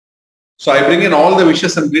So I bring in all the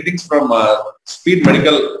wishes and greetings from Speed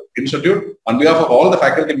Medical Institute on behalf of all the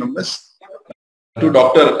faculty members to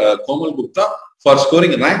Dr. Komal Gupta for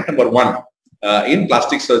scoring rank number 1 in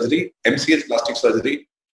plastic surgery, MCH plastic surgery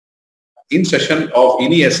in session of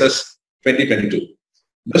INI-SS 2022.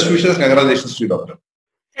 Best wishes, congratulations to you, Doctor.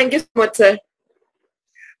 Thank you so much, sir.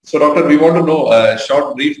 So, Doctor, we want to know a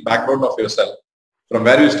short, brief background of yourself from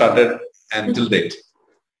where you started and till date.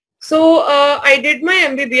 So, I did my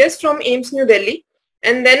MBBS from AIIMS New Delhi,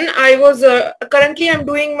 and then I was currently I'm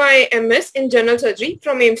doing my MS in general surgery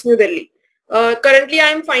from AIIMS New Delhi. Currently, I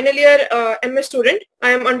am final year MS student.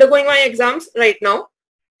 I am undergoing my exams right now.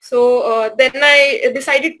 So then I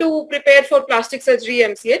decided to prepare for plastic surgery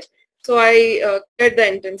MCH. So I get the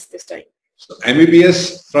entrance this time. So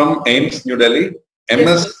MBBS from AIIMS New Delhi, MS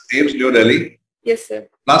Yes, AIIMS New Delhi. Yes, sir.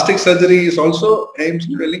 Plastic surgery is also AIIMS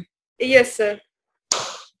New Delhi. Yes, sir.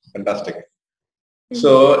 Fantastic.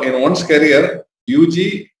 So in one's career, UG,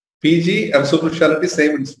 PG and super specialty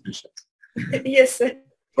same institutions. Yes, sir.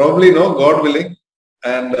 Probably no, God willing,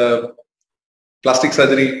 and plastic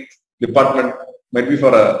surgery department might be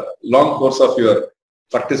for a long course of your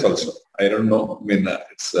practice also. I don't know. I mean,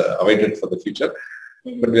 it's awaited for the future.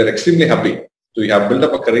 But we are extremely happy to have built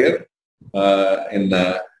up a career in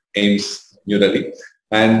AIIMS New Delhi.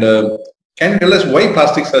 And can you tell us why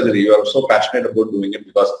plastic surgery? You are so passionate about doing it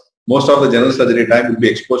because most of the general surgery time will be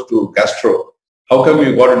exposed to gastro. How come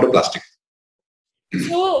you got into plastic?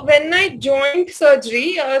 So when I joined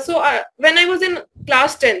surgery, when I was in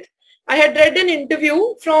class 10th, I had read an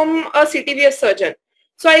interview from a CTVS surgeon.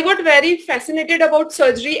 So I got very fascinated about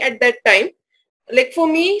surgery at that time. Like for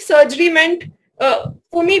me, surgery meant,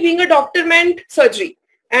 for me being a doctor meant surgery.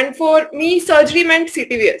 And for me, surgery meant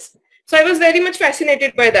CTVS. So I was very much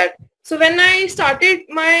fascinated by that. So when I started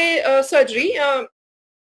my surgery,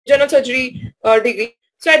 general surgery degree,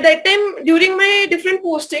 so at that time, during my different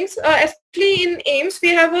postings, especially in AIIMS, we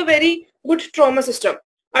have a very good trauma system.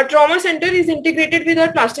 Our trauma center is integrated with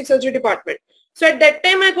our plastic surgery department. So at that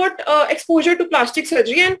time, I got exposure to plastic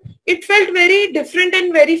surgery and it felt very different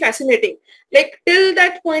and very fascinating. Like till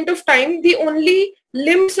that point of time, the only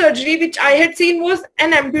limb surgery which I had seen was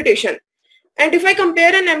an amputation. And if I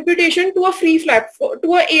compare an amputation to a free flap,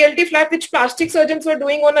 to a ALT flap, which plastic surgeons were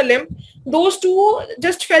doing on a limb, those two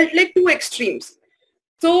just felt like two extremes.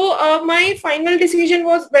 So my final decision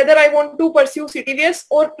was whether I want to pursue CTVS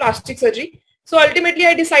or plastic surgery. So ultimately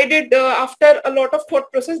I decided after a lot of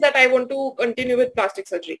thought process that I want to continue with plastic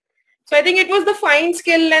surgery. So I think it was the fine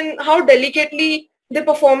skill and how delicately they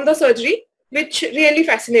perform the surgery which really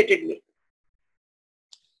fascinated me.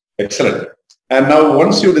 Excellent. And now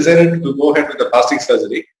once you decided to go ahead with the plastic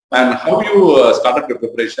surgery and how you started the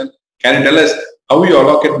preparation, can you tell us how you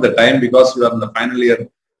allocate the time because you are in the final year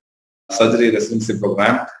surgery residency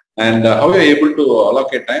program and how you are able to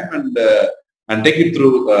allocate time and take it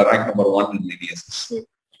through rank number 1 in INI-SS?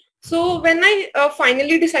 So when I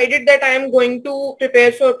finally decided that I am going to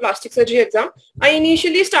prepare for plastic surgery exam, I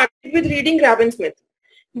initially started with reading Graben-Smith.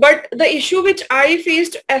 But the issue which I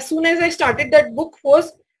faced as soon as I started that book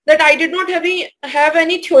was that I did not have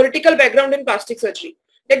any theoretical background in plastic surgery.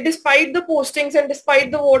 Like despite the postings and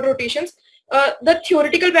despite the ward rotations, the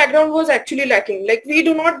theoretical background was actually lacking. Like we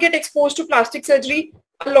do not get exposed to plastic surgery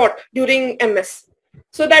a lot during MS.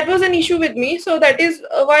 So that was an issue with me. So that is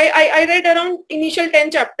why I read around initial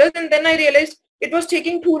 10 chapters and then I realized it was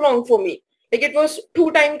taking too long for me. Like it was too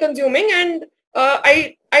time consuming and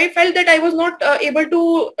I felt that I was not able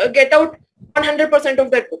to get out 100% of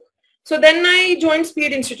that book. So then I joined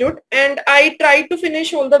Speed Institute and I tried to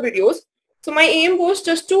finish all the videos. So my aim was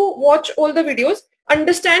just to watch all the videos,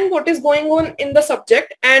 understand what is going on in the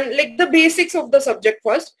subject and like the basics of the subject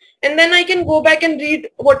first, and then I can go back and read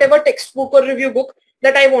whatever textbook or review book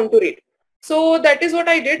that I want to read. So that is what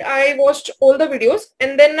I did. I watched all the videos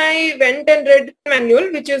and then I went and read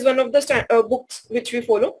manual, which is one of the books which we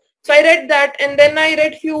follow. So I read that and then I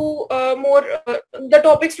read few more the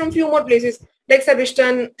topics from few more places like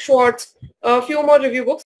Sebastian, Schwartz, few more review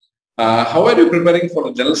books. How are you preparing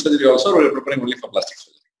for general surgery also, or are you preparing only for plastic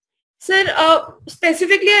surgery? Sir,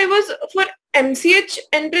 specifically I was for MCH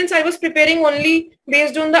entrance, I was preparing only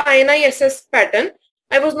based on the INI-SS pattern.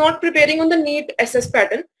 I was not preparing on the NEET SS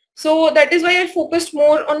pattern. So that is why I focused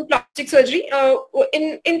more on plastic surgery.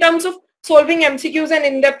 In terms of solving MCQs and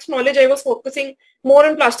in-depth knowledge, I was focusing more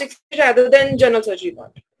on plastic surgery rather than general surgery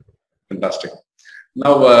part. Fantastic.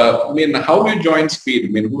 Now, I mean, how you joined Speed?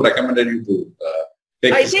 I mean, who recommended you to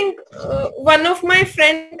take I this? think one of my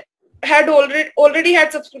friend had already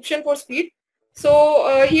had subscription for Speed.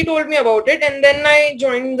 So he told me about it and then I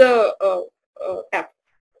joined the app.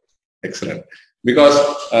 Excellent. Because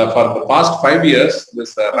for the past 5 years,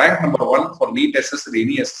 this rank number 1 for NEET SS and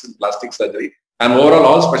NESS in plastic surgery and overall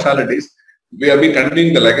all specialties, we have been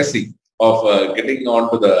continuing the legacy of getting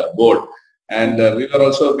onto the board. And we were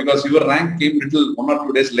also, because your rank came little 1 or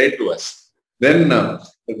 2 days late to us. Then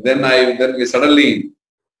we suddenly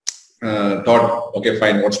thought, okay,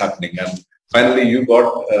 fine, what's happening? And finally, you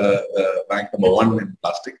got rank number 1 in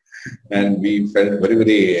plastic, and we felt very,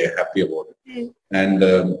 very happy about it. And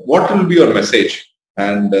what will be your message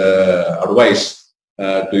and advice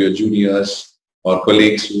to your juniors or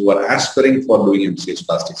colleagues who are aspiring for doing MCH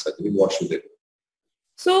plastic surgery? What should they do?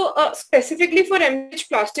 So specifically for MCH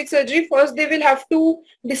plastic surgery, first they will have to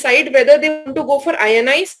decide whether they want to go for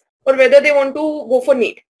INIs or whether they want to go for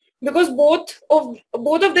NEET, because both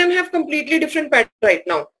of them have completely different patterns right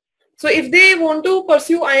now. So if they want to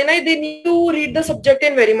pursue INI, they need to read the subject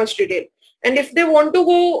in very much detail. And if they want to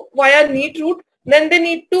go via NEET route, then they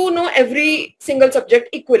need to know every single subject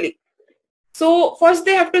equally. So first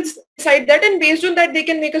they have to decide that, and based on that they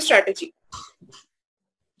can make a strategy.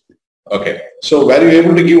 Okay. So were you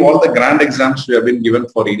able to give all the grand exams you have been given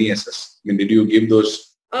for NESS? I mean, did you give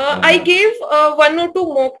those? I gave 1 or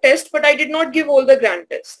 2 mock tests, but I did not give all the grand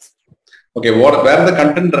tests. Okay. Were the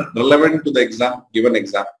content relevant to the exam, given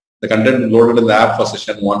exam? The content loaded in the app for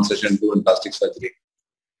session 1, session 2 in plastic surgery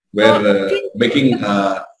were making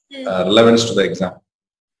relevance to the exam?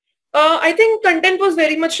 I think content was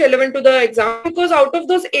very much relevant to the exam, because out of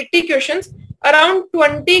those 80 questions, around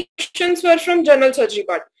 20 questions were from general surgery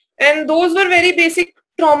part. And those were very basic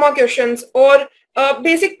trauma questions or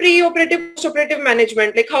basic pre-operative, post-operative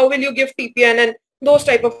management, like how will you give TPN and those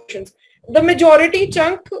type of questions. The majority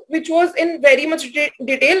chunk, which was in very much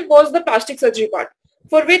detail, was the plastic surgery part,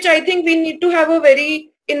 for which I think we need to have a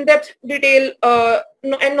very in-depth detail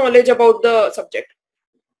and knowledge about the subject.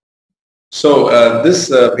 So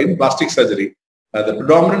in plastic surgery, the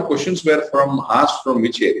predominant questions were asked from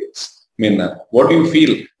which areas? I mean, what do you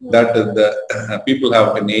feel that the people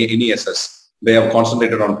have in NESS, they have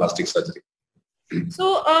concentrated on plastic surgery?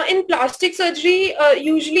 So in plastic surgery,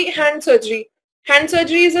 usually hand surgery. Hand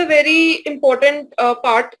surgery is a very important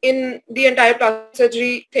part in the entire plastic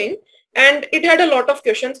surgery thing, and it had a lot of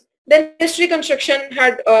questions. Then breast reconstruction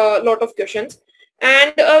had a lot of questions,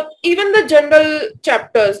 and even the general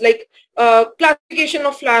chapters like classification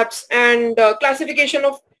of flaps and classification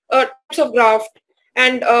of types of graft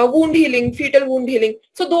and wound healing, fetal wound healing.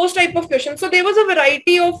 So those type of questions. So there was a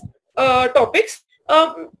variety of topics.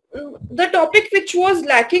 The topic which was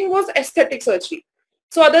lacking was aesthetic surgery.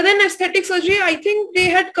 So other than aesthetic surgery, I think they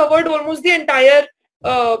had covered almost the entire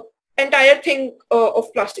thing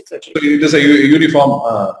of plastic surgery. So it is a uniform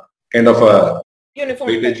kind of a uniform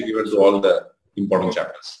weightage given to all the important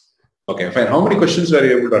chapters. Okay, fine. How many questions were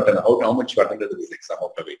you able to attend? How much you attended this exam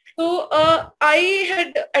after waiting? So I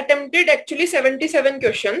had attempted actually 77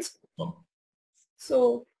 questions. Oh.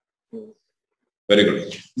 So. Very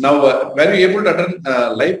good. Now, were you able to attend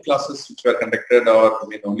live classes which were conducted, or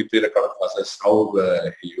only pre-recorded classes? How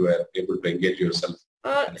you were able to engage yourself?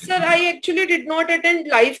 Sir, I actually did not attend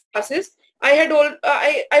live classes.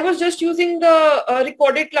 I was just using the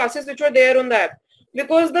recorded classes which were there on the app,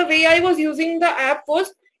 because the way I was using the app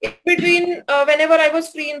was in between whenever I was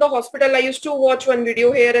free in the hospital, I used to watch one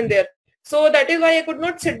video here and there. So that is why I could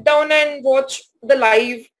not sit down and watch the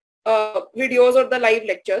live videos or the live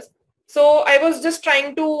lectures. So I was just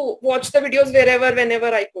trying to watch the videos whenever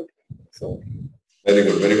I could. So very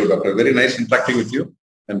good, doctor. Very nice interacting with you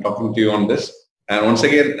and talking to you on this. And once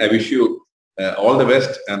again, I wish you all the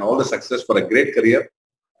best and all the success for a great career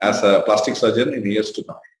as a plastic surgeon in years to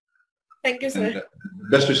come. Thank you, sir. And,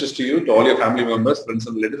 best wishes to you, to all your family members, friends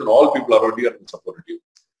and relatives, and all people around you and supported you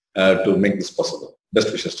to make this possible.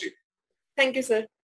 Best wishes to you. Thank you, sir.